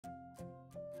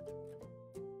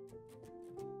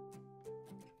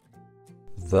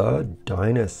The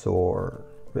Dinosaur,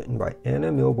 written by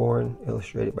Anna Milbourne,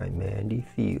 illustrated by Mandy.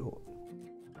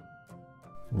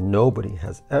 Nobody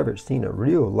has ever seen a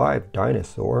real live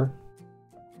dinosaur.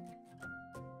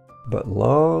 But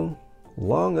long,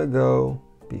 long ago,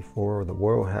 before the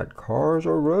world had cars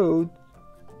or roads,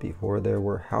 before there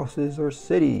were houses or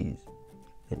cities,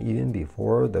 and even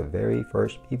before the very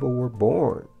first people were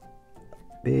born,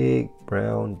 a big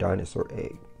brown dinosaur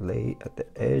egg lay at the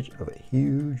edge of a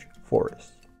huge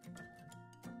forest.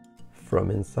 From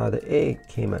inside the egg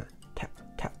came a tap,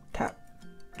 tap, tap.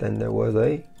 Then there was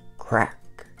a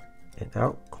crack, and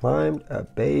out climbed a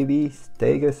baby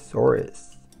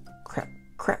stegosaurus. Crack,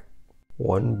 crack.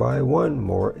 One by one,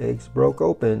 more eggs broke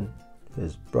open.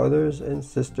 His brothers and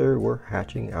sister were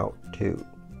hatching out too.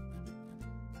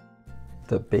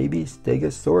 The baby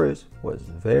stegosaurus was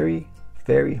very,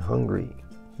 very hungry.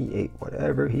 He ate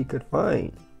whatever he could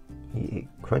find. He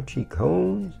ate crunchy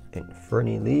cones and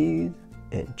ferny leaves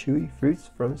and chewy fruits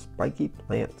from spiky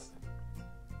plants.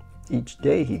 Each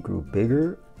day he grew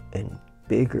bigger and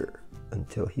bigger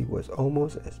until he was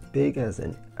almost as big as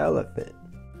an elephant.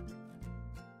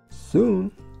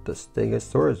 Soon, the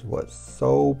stegosaurus was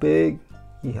so big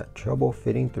he had trouble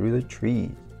fitting through the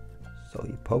trees. So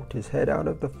he poked his head out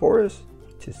of the forest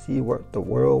to see what the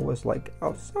world was like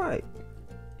outside.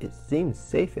 It seemed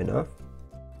safe enough.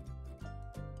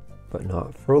 But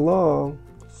not for long.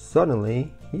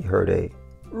 Suddenly, he heard a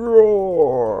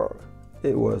roar.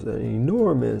 It was an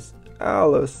enormous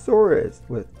Allosaurus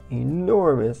with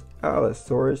enormous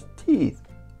Allosaurus teeth,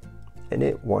 and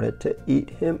it wanted to eat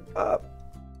him up.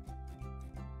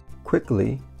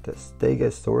 Quickly, the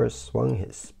Stegosaurus swung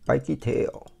his spiky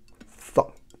tail.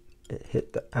 Thump! It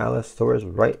hit the Allosaurus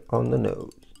right on the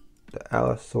nose. The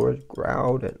Allosaurus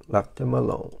growled and left him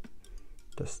alone.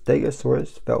 The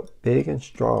Stegosaurus felt big and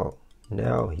strong.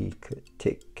 Now he could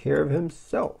take care of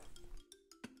himself.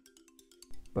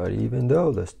 But even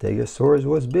though the Stegosaurus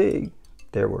was big,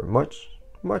 there were much,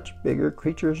 much bigger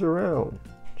creatures around.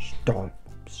 Stomp,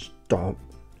 stomp,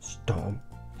 stomp,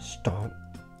 stomp.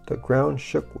 The ground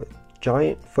shook with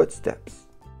giant footsteps.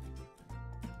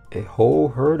 A whole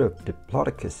herd of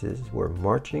diplodocuses were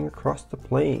marching across the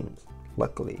plains.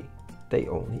 Luckily, they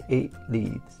only ate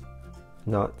leaves,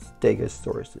 not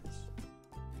stegosauruses.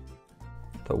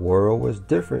 The world was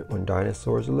different when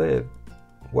dinosaurs lived.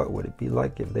 What would it be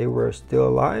like if they were still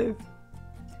alive?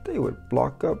 They would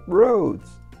block up roads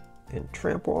and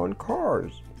trample on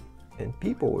cars, and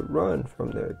people would run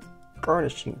from their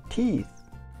garnishing teeth.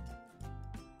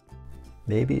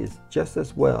 Maybe it's just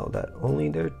as well that only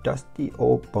their dusty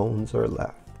old bones are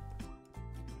left.